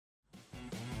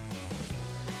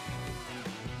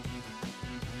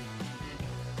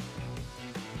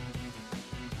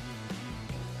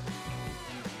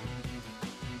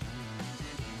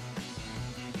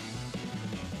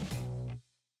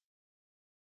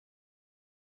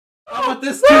want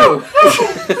this too.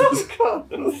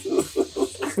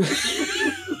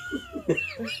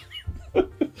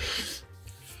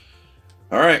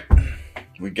 All right,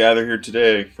 we gather here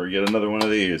today for yet another one of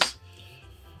these.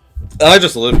 I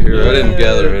just live here. I didn't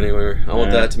gather anywhere. I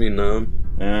want that to be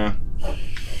known. Yeah.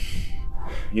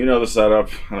 You know the setup.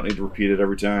 I don't need to repeat it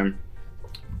every time.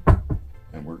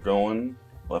 And we're going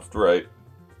left to right.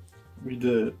 We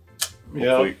did.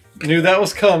 Hopefully. Yeah. Knew that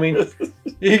was coming.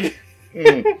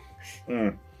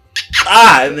 Mm.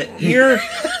 Ah, in the ear.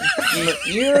 In the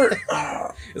ear.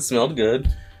 Ah. It smelled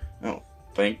good. Oh,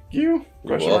 thank you.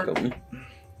 You're welcome.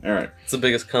 All right. It's the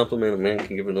biggest compliment a man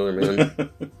can give another man.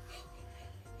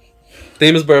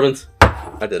 Theme is bourbons.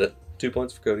 I did it. 2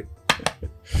 points for Cody.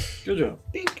 Good job.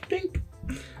 Dink, dink.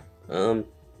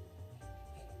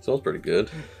 Smells pretty good.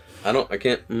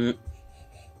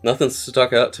 Nothing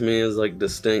stuck out to me as like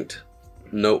distinct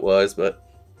note-wise, but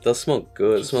it does smell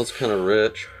good. It smells kind of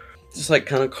rich. Just like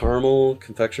kind of caramel,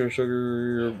 confectioner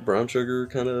sugar, brown sugar,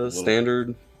 kind of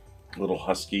standard. Little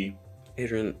husky.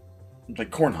 Adrian, like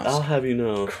corn husk. I'll have you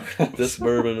know, this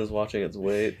bourbon is watching its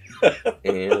weight,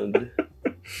 and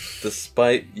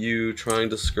despite you trying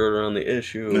to skirt around the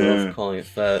issue of calling it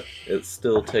fat, it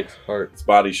still takes heart. It's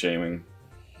body shaming.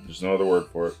 There's no other word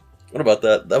for it. What about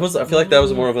that? I feel like that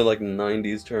was more of a like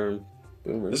 90s term.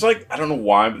 Boomer. It's like, I don't know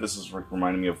why, but this is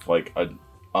reminding me of like an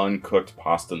uncooked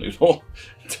pasta noodle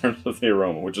in terms of the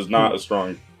aroma, which is not a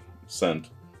strong scent.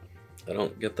 I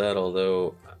don't get that,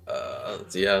 although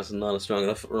it's not a strong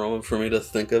enough aroma for me to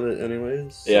think of it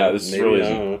anyways. So yeah, this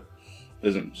really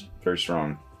isn't very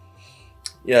strong.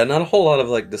 Yeah, not a whole lot of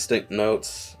like distinct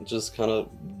notes, just kind of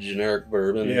generic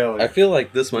bourbon. Yeah, like, I feel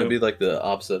like this might be like the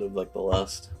opposite of like the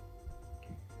last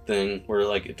thing, where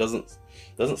like it doesn't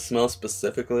smell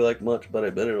specifically like much, but I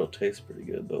bet it'll taste pretty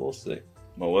good, but we'll see.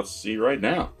 Well, let's see right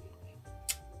now.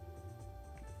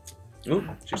 Ooh,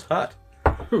 she's hot.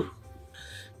 Whew.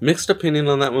 Mixed opinion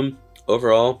on that one.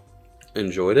 Overall,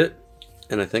 enjoyed it,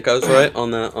 and I think I was right on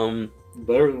that.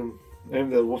 Better than any of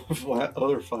the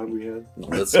other 5 we had.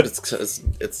 It's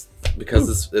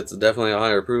because it's definitely a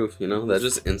higher proof. You know, that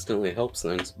just instantly helps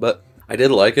things. But I did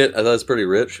like it. I thought it was pretty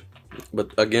rich.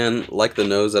 But again, like the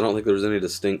nose, I don't think there was any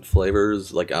distinct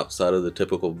flavors like outside of the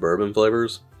typical bourbon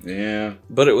flavors. Yeah.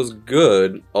 But it was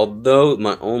good. Although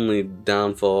my only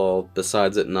downfall,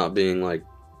 besides it not being like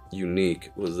unique,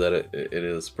 was that it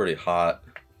is pretty hot.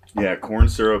 Yeah, corn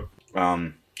syrup.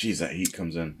 Geez, that heat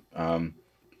comes in.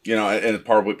 You know, and it's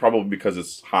probably because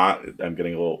it's hot. I'm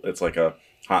getting a little. It's like a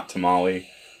hot tamale.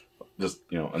 Just,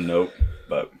 you know, a note,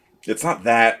 but it's not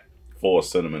that full of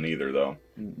cinnamon either, though.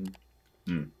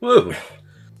 Woo.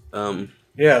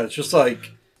 Yeah, it's just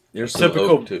like There's typical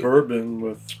oak, too. bourbon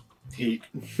with heat.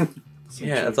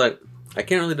 Yeah, it's like I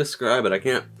can't really describe it.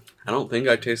 I don't think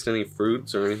I taste any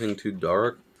fruits or anything too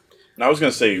dark. I was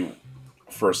gonna say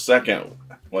for a second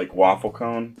like waffle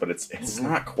cone, but it's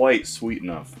not quite sweet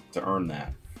enough to earn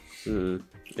that. Yeah,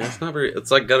 it's not very.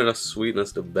 It's like got enough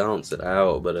sweetness to balance it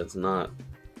out, but it's not.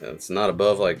 It's not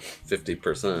above like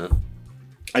 50%.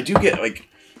 I do get like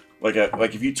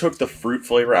if you took the fruit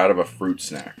flavor out of a fruit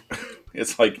snack,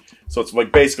 it's like it's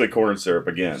like basically corn syrup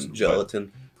again. It's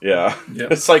gelatin. Yeah,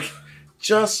 Yep. It's like it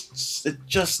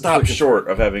just stops short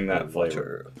of having that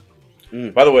flavor.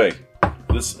 By the way,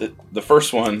 the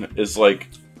first one is like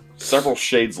several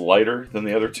shades lighter than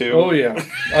the other two. Oh yeah,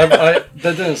 that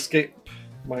didn't escape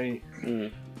my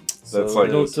That's like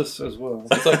notice as well.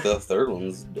 It's like the third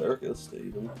one's darkest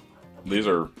even. These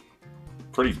are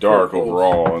pretty dark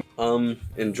overall.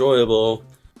 Enjoyable.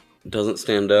 Doesn't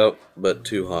stand out, but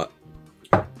too hot.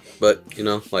 But you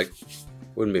know, like,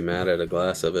 wouldn't be mad at a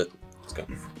glass of it. Let's go.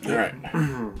 All right.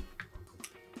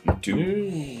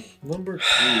 Number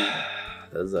 2.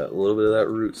 There's that little bit of that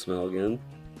root smell again.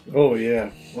 Oh yeah,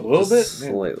 a little bit.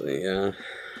 Slightly, yeah.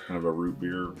 Kind of a root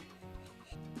beer,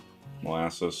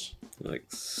 molasses. Like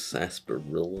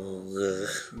sarsaparilla.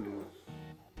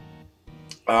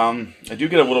 I do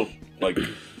get a little like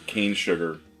cane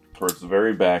sugar towards the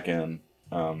very back end.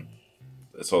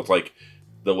 So it's like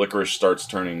the licorice starts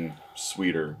turning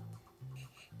sweeter.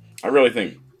 I really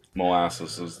think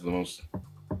molasses is the most,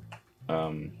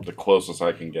 the closest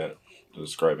I can get to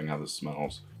describing how this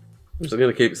smells. I'm just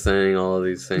gonna keep saying all of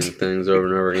these same things over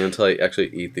and over again until I actually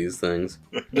eat these things.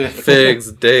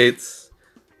 Figs, dates,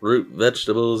 root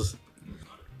vegetables.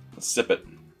 Let's sip it.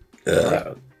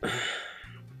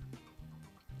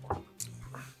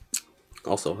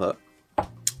 Also hot.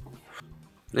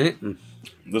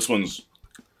 This one's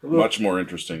much more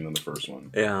interesting than the first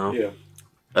one. Yeah.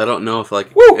 I don't know if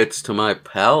like it's to my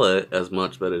palate as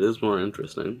much, but it is more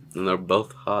interesting, and they're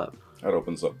both hot. That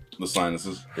opens up the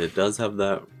sinuses. It does have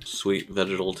that sweet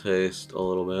vegetal taste a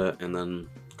little bit, and then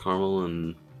caramel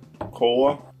and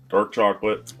Cola, dark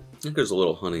chocolate. I think there's a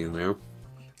little honey in there. It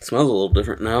smells a little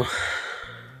different now.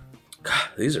 God,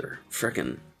 these are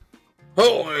freaking.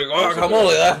 Holy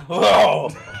guacamole! Wow.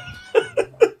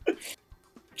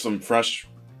 Some fresh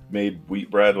made wheat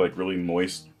bread, like really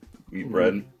moist wheat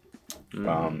bread.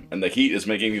 And the heat is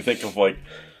making you think of like,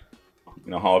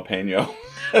 jalapeno.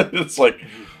 It's like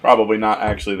probably not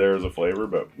actually there as a flavor,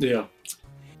 but yeah.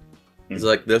 It's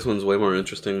like this one's way more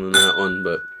interesting than that one,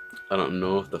 but I don't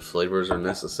know if the flavors are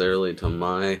necessarily to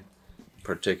my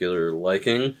particular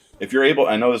liking. If you're able,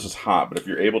 I know this is hot, but if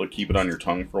you're able to keep it on your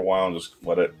tongue for a while and just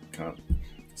let it kind of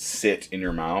sit in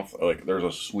your mouth, like there's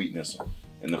a sweetness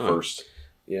in the first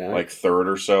like third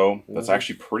or so. That's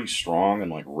actually pretty strong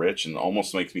and like rich, and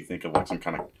almost makes me think of like some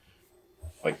kind of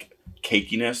like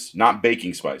cakiness, not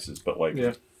baking spices, but like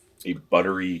a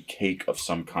buttery cake of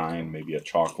some kind, maybe a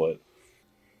chocolate.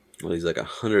 Well, he's like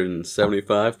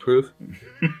 175 proof.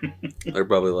 They're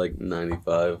probably like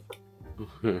 95.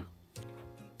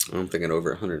 I'm thinking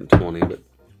over 120, but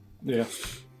yeah.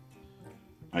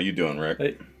 How you doing, Rick?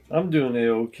 Hey, I'm doing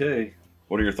okay.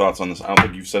 What are your thoughts on this? I don't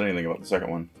think you've said anything about the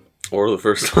second one. Or the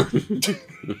first one.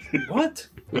 What?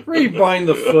 Rewind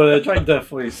the footage. I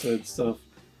definitely said stuff.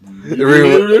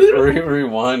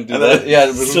 Rewind. Do that. Yeah.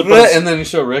 And then you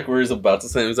show Rick where he's about to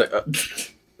say it. He's like,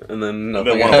 and then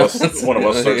nothing one happens. One of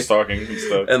us starts talking and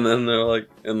stuff. And then they're like,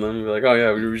 and then we're like, oh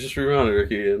yeah, we just rewound it,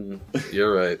 Ricky, and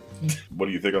you're right. What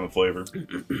do you think on the flavor?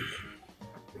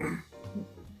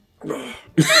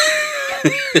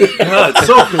 God, it's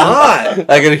so hot.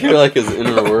 I could hear like his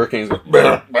inner workings from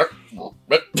the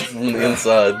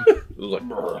inside. It was like,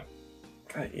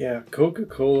 God, yeah,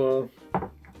 Coca-Cola.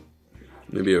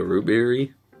 Maybe a root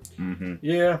beery.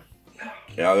 Yeah.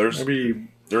 Yeah, there's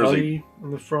honey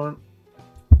in the front,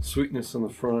 sweetness in the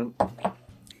front.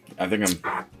 I think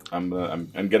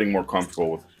I'm getting more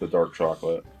comfortable with the dark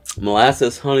chocolate.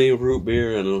 Molasses, honey, root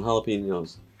beer, and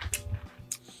jalapenos.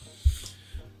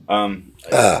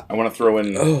 I want to throw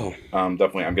in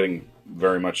definitely. I'm getting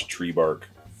very much tree bark.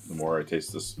 The more I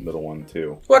taste this middle one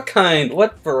too. What kind?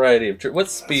 What variety of tree? What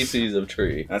species of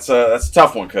tree? That's a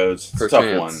tough one, Codes. It's a tough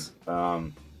chance.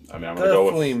 one. I mean, I'm gonna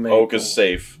go with maple. oak is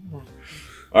safe.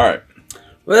 All right.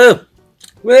 Well.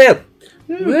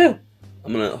 I'm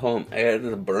gonna hold. I had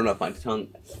to burn up my tongue.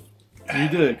 You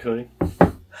did it, Cody.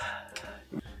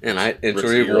 And Rick's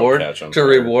to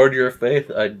reward your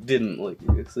faith, I didn't like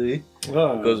you. See, it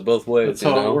goes both ways. That's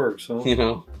how it works, huh? You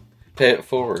know, pay it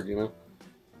forward. You know.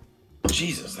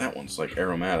 Jesus, that one's like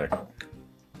aromatic,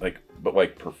 but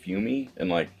perfumey and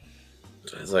like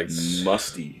it's like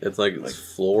musty. It's like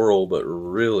floral, but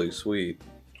really sweet.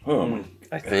 I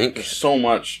think there's so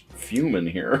much fume in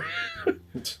here.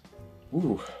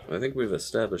 Ooh, I think we've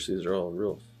established these are all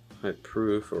real high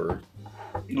proof or.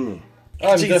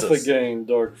 I'm definitely getting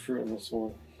dark fruit in this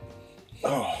one.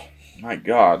 Oh my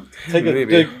God! Take a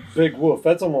big woof.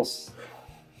 That's almost.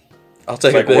 I'll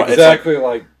take a big. Exactly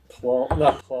like plum,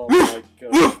 not plum.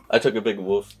 I took a big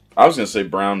woof. I was gonna say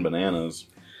brown bananas.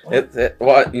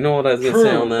 What? You know what I was gonna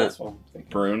say on that?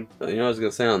 Prune. You know what I was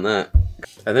gonna say on that?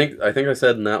 I think I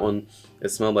said in that one it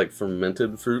smelled like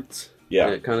fermented fruits. Yeah.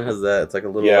 And it kind of has that. It's like a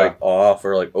little like off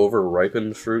or like over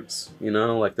ripened fruits. You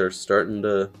know, like they're starting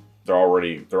to. They're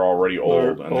already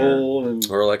old.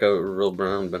 Or like a real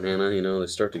brown banana, you know, they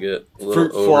start to get a little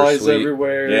fruit flies oversweet.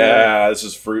 Everywhere. Yeah, this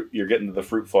is fruit. You're getting to the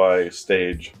fruit fly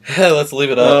stage. Let's leave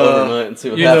it up overnight and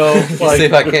see what happens. Like, see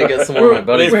if I can't get some more of my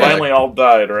buddies. They finally all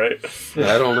died, right?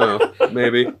 I don't know.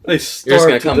 Maybe. You're just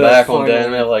gonna come back one day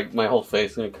and have like my whole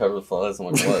face gonna cover with flies. I'm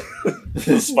like, what?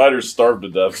 The spiders starved to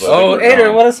death. So oh,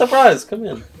 Adrian, what a surprise! Come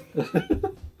in. All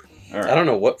right. I don't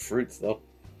know what fruits though.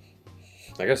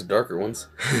 I guess darker ones.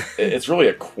 It's really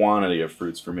a quantity of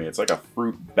fruits for me. It's like a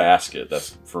fruit basket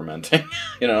that's fermenting,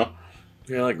 you know?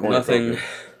 Yeah, like nothing.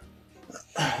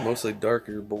 Mostly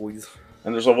darker boys.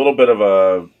 And there's a little bit of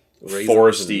a Raisins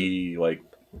foresty, like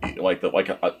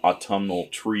autumnal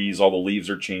trees. All the leaves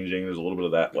are changing. There's a little bit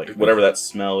of that, like whatever that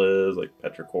smell is, like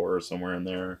petrichor or somewhere in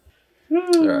there.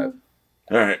 All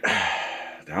right.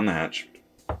 Down the hatch.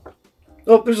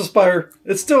 Oh, there's a spider.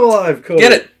 It's still alive, Cody.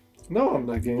 Get it! No, I'm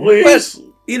not getting it. Please!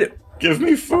 Eat it! Give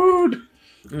me food!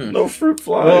 No fruit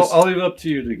flies. Well, I'll leave it up to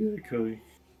you to get it, Cody.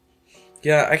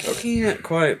 Yeah, I can't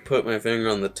quite put my finger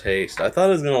on the taste. I thought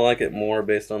I was going to like it more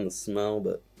based on the smell,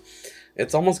 but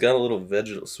it's almost got a little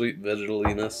sweet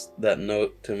vegetaliness, that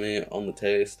note to me on the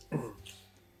taste.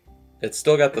 It's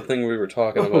still got the thing we were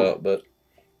talking about, but...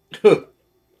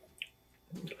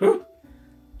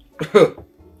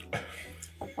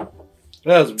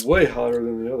 That's way hotter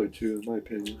than the other two, in my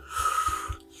opinion.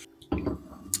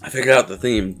 I figured out the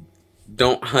theme.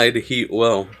 Don't hide heat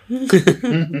well.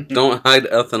 Don't hide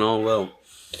ethanol well.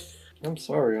 I'm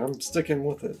sorry, I'm sticking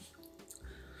with it.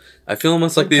 I feel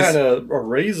almost like these kind of a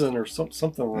raisin or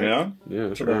something like Yeah,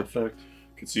 yeah, to that effect.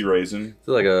 could see raisin. It's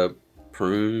like a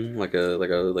prune, like a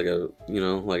you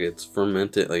know, like it's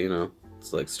fermented, like, you know,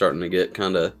 it's like starting to get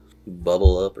kind of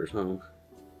bubble up or something.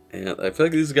 And I feel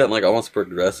like these have gotten like almost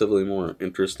progressively more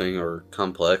interesting or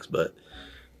complex, but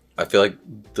I feel like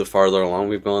the farther along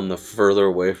we've gone, the further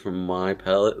away from my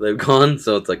palate they've gone.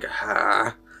 So it's like,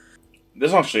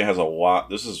 This actually has a lot.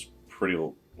 This is pretty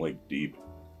like deep.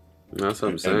 That's what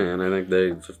I'm saying. I think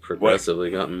they've progressively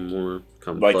gotten more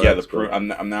complex. Like, yeah, the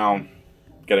prune. I'm now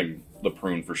getting the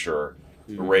prune for sure.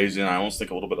 The raisin, I almost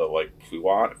think a little bit of like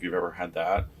fluat, if you've ever had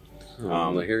that.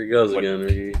 Like, here he goes like,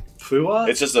 again. Fluat?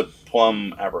 It's just a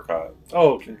plum apricot.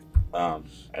 Oh, okay.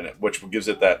 Which gives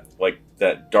it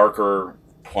that darker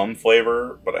plum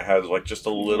flavor, but it has like just a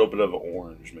little bit of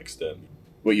orange mixed in.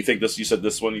 What you think? You said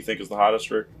this one you think is the hottest,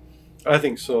 Rick? I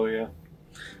think so, yeah.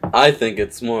 I think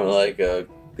it's more like a.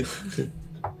 It's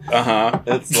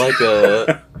like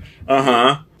a.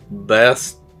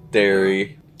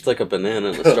 Bastberry. It's like a banana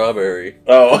and a strawberry.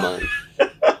 Oh.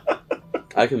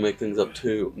 I can make things up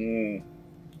too.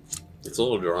 It's a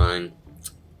little drying.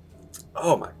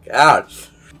 Oh my god.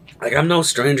 Like, I'm no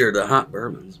stranger to hot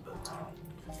bourbons, but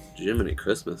Jiminy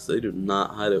Christmas, they do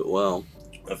not hide it well.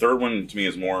 The third one to me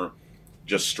is more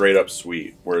just straight up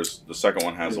sweet, whereas the second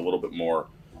one has a little bit more,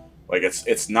 like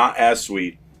it's not as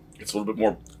sweet. It's a little bit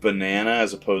more banana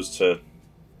as opposed to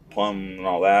plum and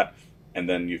all that, and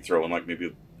then you throw in like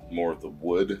maybe more of the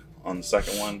wood on the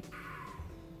second one.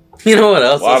 You know what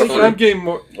else? I'm getting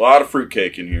more. A lot of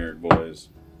fruitcake in here, boys.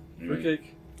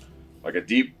 Fruitcake? Like a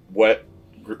deep, wet.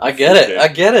 I get it. I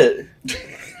get it.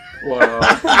 Wow.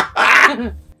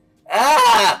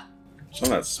 Some of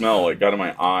that smell like got in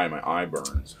my eye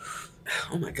burns.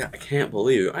 Oh my god, I can't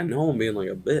believe it. I know I'm being like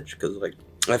a bitch because like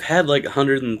I've had like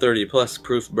 130 plus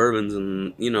proof bourbons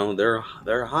and you know they're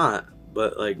hot,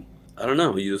 but like I don't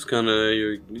know, you just kind of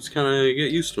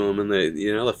get used to them and they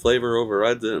the flavor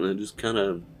overrides it and it just kind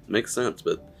of makes sense.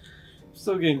 But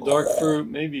still getting dark fruit,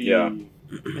 maybe Yeah.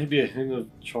 a hint of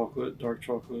chocolate, dark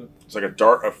chocolate. It's like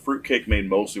a fruitcake made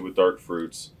mostly with dark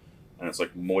fruits, and it's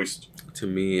like moist. to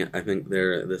me, I think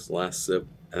this last sip,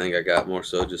 I think I got more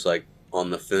so just like on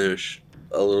the finish,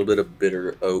 a little bit of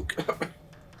bitter oak.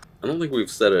 I don't think we've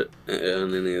said it in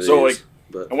any of these. So like,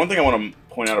 but and one thing I want to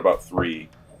point out about 3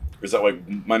 is that like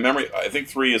my memory, I think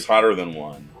 3 is hotter than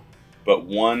 1, but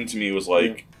 1 to me was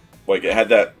like it had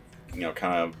that kind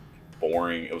of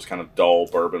boring. It was kind of dull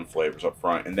bourbon flavors up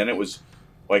front, and then it was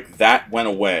like that went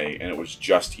away, and it was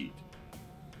just heat.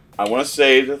 I want to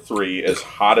say the 3, as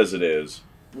hot as it is,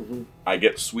 I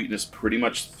get sweetness pretty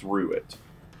much through it.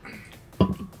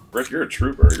 Rick, you're a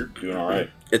trooper. You're doing all right.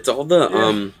 it's all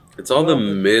the the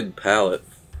mid palate.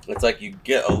 It's like you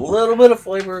get a little bit of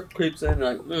flavor creeps in,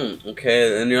 you're like,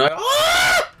 okay, and you're like,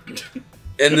 ah!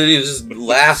 And then you just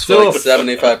last for like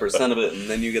 75% of it, and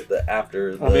then you get the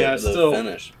after the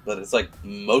finish. But it's like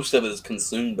most of it is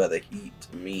consumed by the heat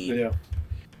to me. Yeah.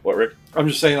 What, Rick? I'm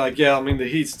just saying, like, yeah, I mean, the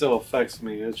heat still affects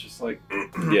me. It's just like...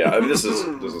 Yeah, I mean, this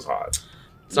is hot.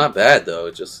 It's not bad, though.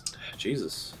 It's just...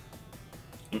 Jesus.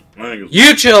 I think it's...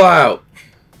 You chill out!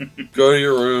 Go to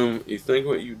your room. You think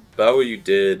about what you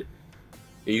did.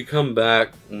 And you come back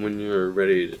when you're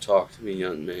ready to talk to me,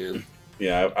 young man.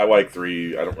 Yeah, I like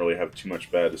 3. I don't really have too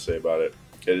much bad to say about it.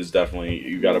 It is definitely...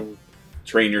 You got to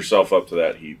train yourself up to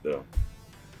that heat, though.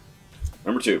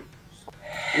 Number 2.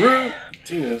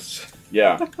 Rootiness.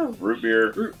 Yeah, root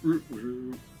beer.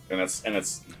 Root. And it's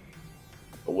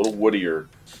a little woodier.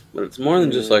 But it's more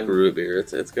than just like root beer.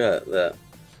 It's got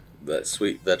that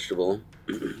sweet vegetable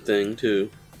thing too.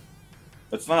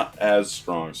 It's not as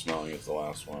strong smelling as the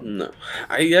last one. No,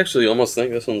 I actually almost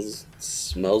think this one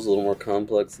smells a little more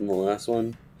complex than the last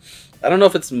one. I don't know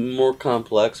if it's more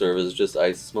complex or if it's just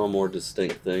I smell more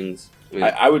distinct things.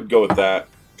 I would go with that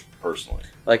personally.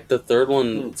 Like the third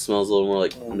one smells a little more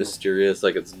like mysterious,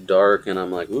 like it's dark, and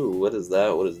I'm like, ooh, what is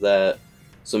that? What is that?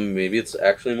 So maybe it's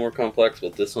actually more complex,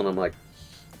 but this one I'm like,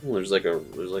 ooh, there's like a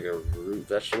root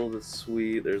vegetable that's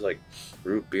sweet. There's like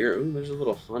root beer. Ooh, there's a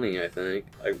little honey. I think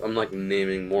I'm like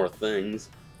naming more things.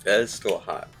 That is still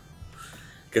hot.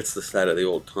 Gets the side of the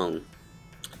old tongue.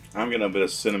 I'm getting a bit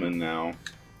of cinnamon now.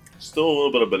 Still a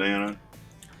little bit of banana.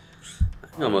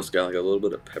 I almost got like a little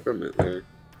bit of peppermint there.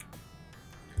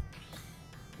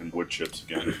 And wood chips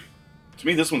again. To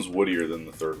me, this one's woodier than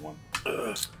the third one.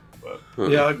 But,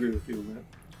 Yeah, I agree with you on that.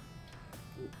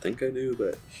 I think I do,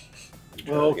 but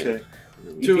try Oh, again. okay.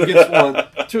 2 against 1.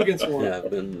 2 against 1. Yeah,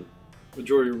 I've been...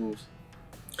 Majority rules.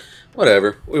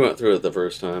 Whatever. We went through it the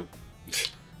first time.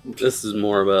 This is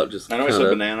more about just I know I said kinda...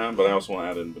 banana, but I also want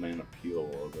to add in banana peel a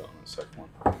little bit on the second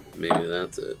one. Maybe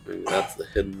that's it. Maybe that's the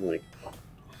hidden link.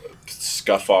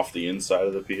 Scuff off the inside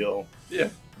of the peel. Yeah.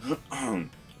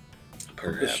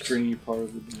 Perhaps. The stringy part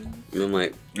of the banana. I'm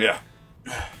like, Yeah.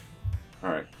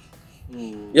 Alright.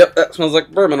 yep, that smells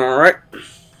like bourbon, alright.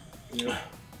 Yeah.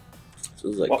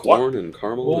 Smells like What? corn and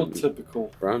caramel Old and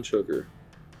typical. brown sugar.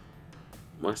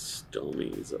 My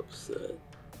stomach's upset.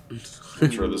 I'm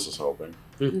sure this is helping.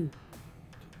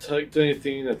 Typed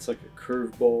anything that's like a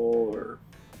curveball or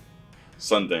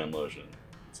Suntan lotion.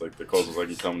 It's like the closest I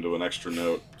can come to an extra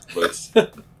note, but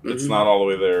it's not all the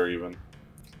way there even.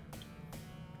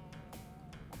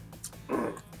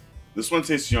 This one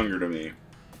tastes younger to me,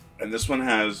 and this one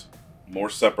has more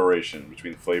separation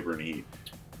between flavor and heat.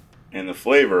 And the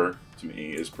flavor, to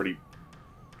me, is pretty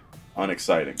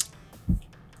unexciting.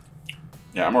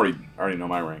 Yeah, I already know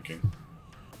my ranking.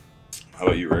 How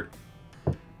about you, Rick?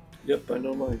 Yep, I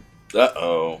know mine.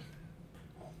 Uh-oh.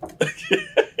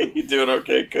 You doing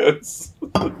okay, Coates?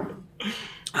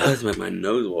 That's made my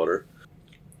nose water.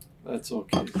 That's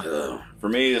okay. For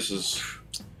me, this is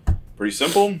pretty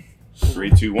simple.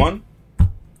 3, 2, 1.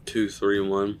 2, 3,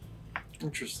 1.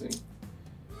 Interesting.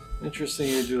 Interesting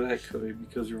you do that, Cody,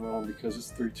 because you're wrong, because it's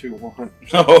 3, 2, 1.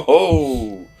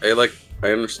 Oh! I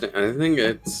understand. I think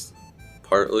it's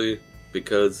partly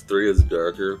because 3 is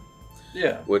darker,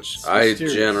 Yeah. which It's I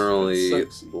mysterious. generally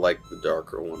It's sexy. like the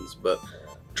darker ones. But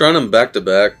trying them back to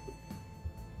back,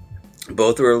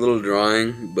 both were a little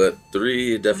drying, but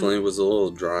 3 definitely was a little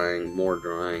more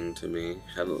drying to me.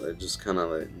 It just kind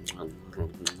of like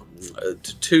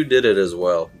 2 did it as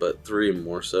well, but 3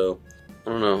 more so. I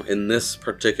don't know. In this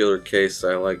particular case,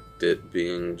 I liked it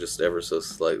being just ever so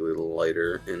slightly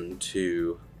lighter in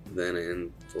 2 than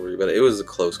in 3, but it was a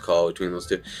close call between those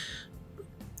 2.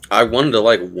 I wanted to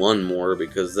like 1 more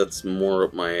because that's more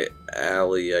up my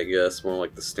alley, I guess, more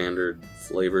like the standard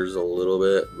flavors a little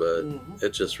bit, but it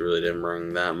just really didn't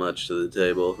bring that much to the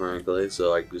table, frankly,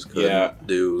 so I just couldn't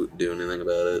do anything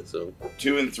about it. So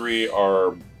 2 and 3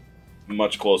 are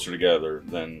much closer together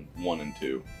than 1 and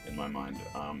 2 in my mind.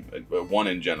 1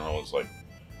 in general is like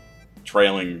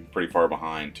trailing pretty far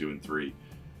behind 2 and 3.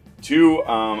 2,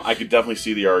 I could definitely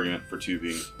see the argument for 2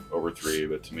 being over 3,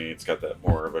 but to me, it's got that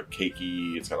more of a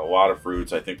cakey. It's got a lot of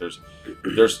fruits. I think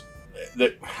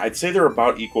I'd say they're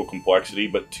about equal complexity,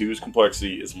 but 2's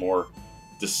complexity is more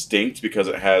distinct because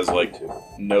it has like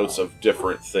notes of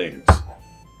different things.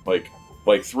 Like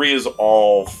 3 is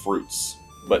all fruits,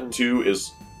 but 2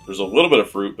 is there's a little bit of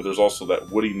fruit, but there's also that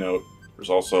woody note.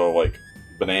 There's also like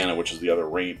banana, which is the other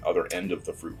end of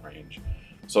the fruit range.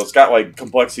 So it's got like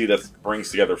complexity that brings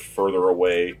together further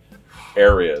away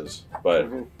areas, but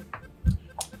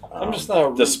I'm just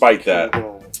not. Despite that, guy,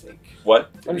 I think. What?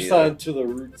 I'm just not into the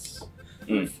roots.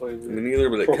 Flavor. Me neither,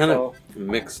 but it Profile. kind of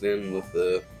mixed in with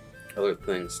the other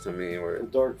things to me. Where The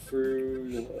dark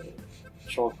fruit, and,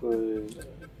 chocolate. And,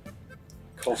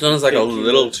 it sounds like a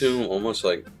little too almost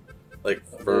like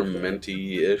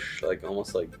fermenty-ish, like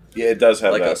almost like Yeah, it does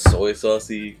have like that. a soy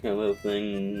saucy kind of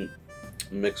thing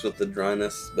mixed with the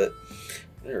dryness, but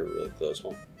they're really close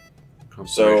one.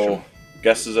 So,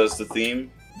 guesses as the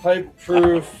theme? Pipe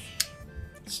proof,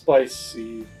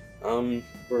 spicy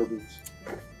bourbons.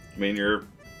 I mean, you're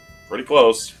pretty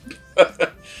close.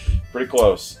 Pretty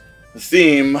close. The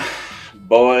theme,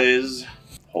 boys,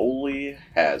 holy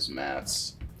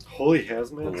hazmats. Holy And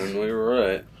hazmat. we were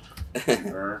right.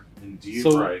 You're indeed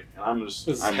So, right. And I'm just.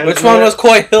 is I'm, hazmat- Which one was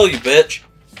Coy Hill, you bitch?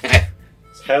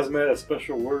 Is hazmat a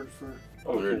special word for?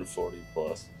 140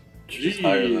 plus. Jeez.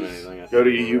 Higher than anything.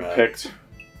 Cody, you picked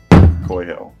Coy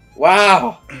Hill.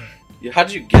 Wow.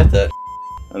 How'd you get that?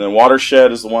 And then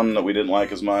Watershed is the one that we didn't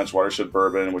like as much. Watershed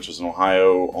Bourbon, which is an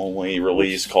Ohio-only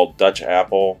release called Dutch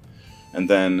Apple. And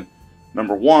then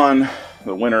number 1,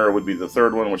 the winner would be the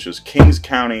third one, which is Kings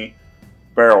County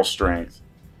Barrel Strength,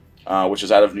 which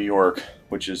is out of New York,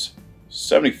 which is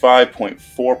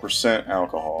 75.4%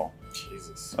 alcohol.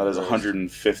 Jesus. That is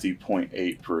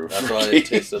 150.8 proof. That's why it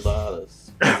tasted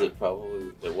honest. Because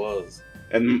it was.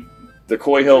 And the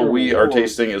Coy Hill we are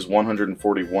tasting is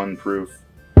 141 proof.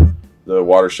 The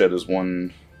Watershed is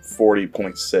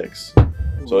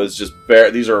 140.6. So it's just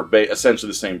these are essentially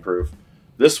the same proof.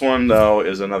 This one though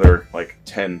is another like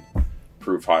 10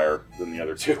 proof higher than the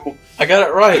other 2. I got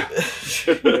it right.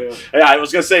 Yeah, I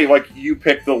was gonna say like you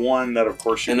picked the one that of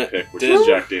course you picked, which is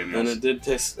Jack Daniels. And it did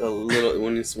taste a little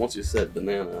once you said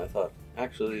banana. I thought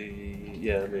actually,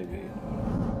 yeah, maybe.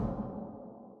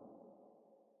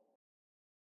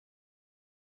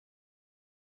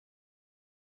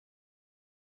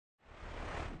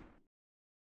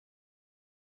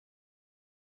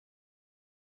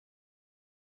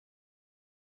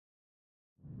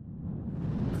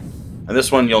 And this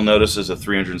one you'll notice is a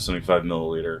 375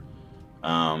 milliliter.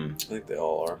 I think they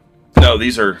all are. No,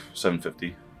 these are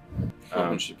 750.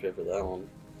 How much you pay for that one?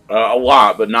 A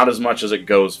lot, but not as much as it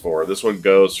goes for. This one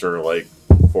goes for like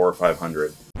 400 or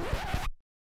 500.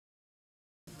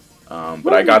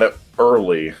 But I got it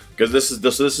early because this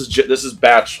is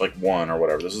batch like 1 or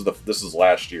whatever. This is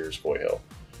last year's Coy Hill.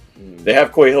 They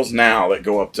have Coy Hills now that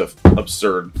go up to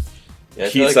absurd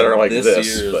heats that are like this.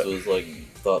 Year's but was like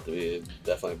thought to be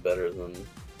definitely better than.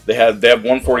 They have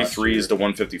 143s to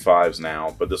 155s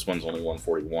now, but this one's only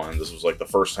 141. This was like the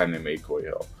first time they made Coy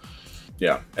Hill.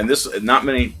 Yeah, and not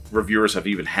many reviewers have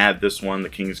even had this one, the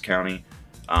Kings County,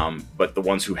 but the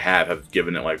ones who have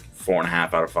given it like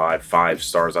 4.5 out of 5, 5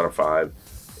 stars out of 5.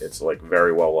 It's like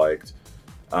very well liked.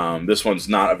 This one's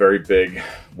not a very big,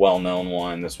 well-known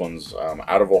one. This one's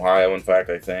out of Ohio, in fact,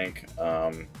 I think.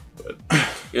 But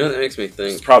you know, that makes me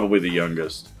think. It's probably the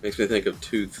youngest. Makes me think of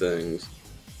two things.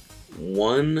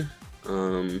 One,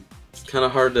 it's kind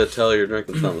of hard to tell you're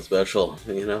drinking something special.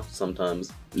 You know,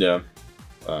 sometimes. Yeah.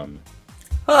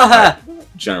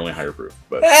 Generally higher proof,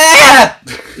 but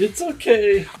It's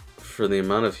okay. For the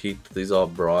amount of heat that these all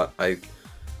brought, I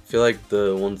feel like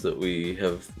the ones that we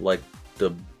have liked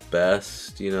the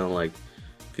best, you know, like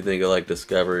if you think of like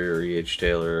Discovery or E.H.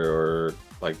 Taylor or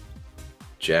like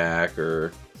Jack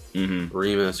or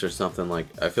Remus or something, like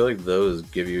I feel like those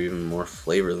give you even more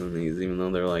flavor than these, even though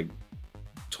they're like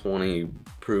 20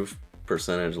 proof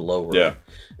percentage lower. Yeah.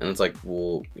 And it's like,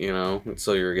 well, you know,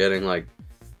 so you're getting like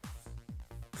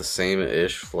the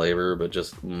same-ish flavor, but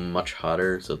just much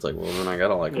hotter. So it's like, well, then I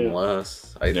gotta like them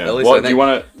less. At least well, I think do you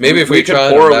want to? maybe if we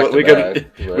tried pour, them back to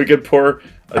back, we could pour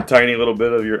a tiny little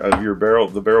bit of your barrel,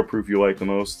 the barrel proof you like the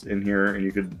most, in here, and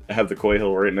you could have the Coy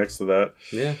Hill right next to that.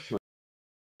 Yeah.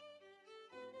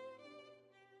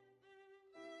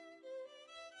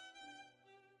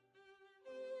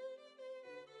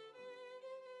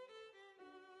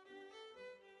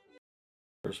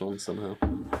 First one somehow.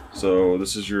 So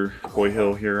this is your Coy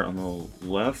Hill here on the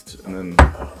left, and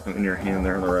then in your hand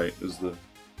there on the right is the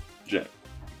Jack.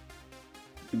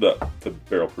 The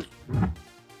barrel proof.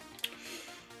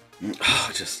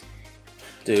 Oh, just,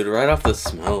 dude, right off the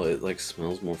smell, it like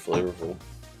smells more flavorful.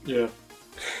 Yeah.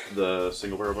 The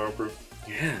single barrel proof.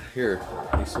 Yeah, here,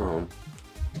 you smell them.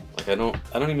 Like I don't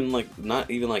even like, not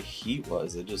even like heat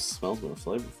wise, it just smells more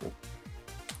flavorful.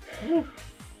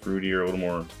 Fruitier, a little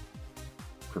more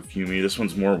perfumey. This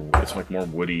one's more, it's like more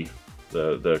woody.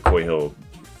 The Coy Hill.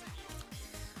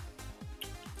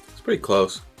 It's pretty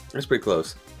close. It's pretty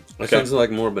close. It sounds like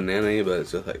more banana-y, but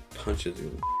it's just like punches you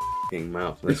in the f***ing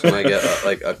mouth. This one I get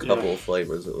like a couple of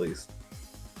flavors at least.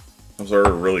 Those are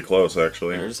really close,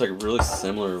 actually. They're just like really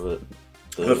similar, but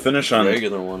the finish on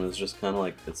regular one is just kind of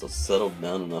like it's settled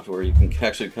down enough where you can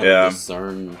actually kind of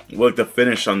discern. Look, the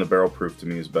finish on the barrel proof to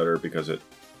me is better because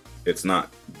it's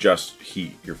not just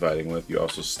heat you're fighting with. You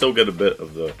also still get a bit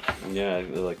of the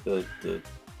like the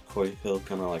Coy Hill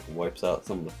kind of like wipes out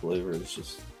some of the flavor. It's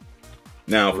just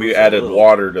now if we added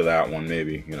water to that one,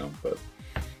 maybe, you know, but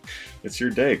it's your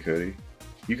day, Cody.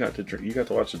 You got to drink. You got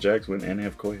to watch the Jags win and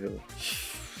have Coy Hill.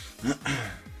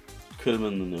 Could have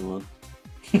been the new one.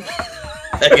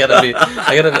 I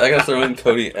gotta throw in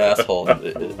Cody asshole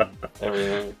every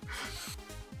night.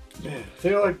 Yeah, I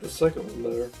think I like the second one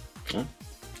better.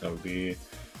 That would be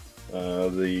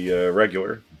the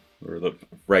regular, or the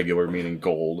regular meaning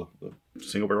gold, the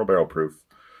single barrel proof,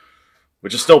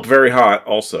 which is still very hot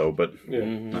also, but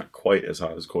not quite as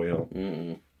hot as Coy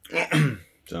Hill.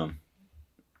 So,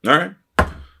 all right,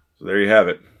 so there you have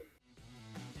it.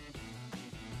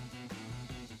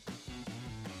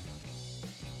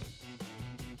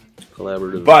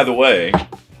 Collaborative. By the way,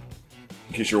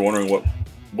 in case you're wondering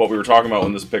what we were talking about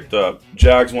when this picked up,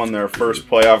 Jags won their first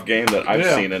playoff game that I've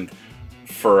seen in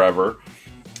forever.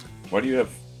 Why do you have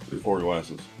 4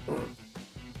 glasses?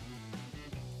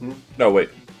 No, wait.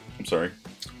 I'm sorry.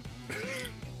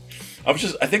 I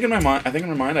think in my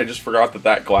mind, I just forgot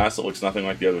that glass that looks nothing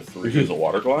like the other 3 is a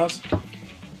water glass.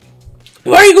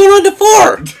 Why are you going on to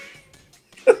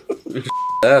 4?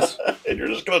 Yes. And you're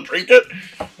just gonna drink it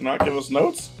and not give us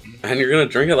notes? And you're gonna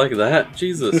drink it like that?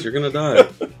 Jesus, you're gonna die.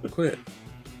 Quit.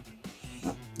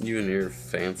 You and your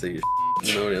fancy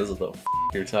no one knows what the f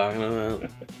you're talking about.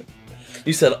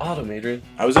 You said autumn, Adrian.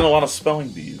 I was in a lot of spelling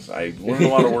bees. I learned a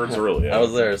lot of words early. I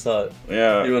was there, I saw it.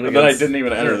 Yeah, and then I didn't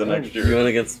even enter the next year. You went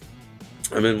against...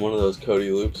 I'm in one of those Cody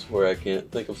loops where I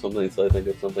can't think of something, so I think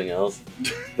of something else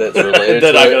that's related to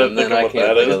it, and then I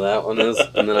can't think of that one is,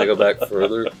 and then I go back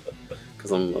further,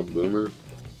 because I'm a boomer.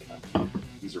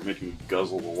 These are making me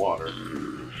guzzle the water.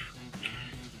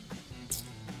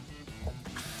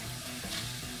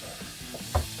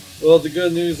 Well, the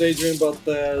good news, Adrian, about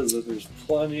that is that there's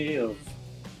plenty of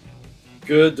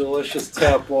good, delicious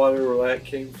tap water where that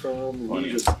came from. And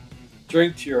you just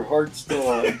drink to your heart's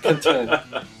content.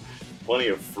 Plenty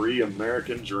of free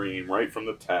American dream right from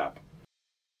the tap.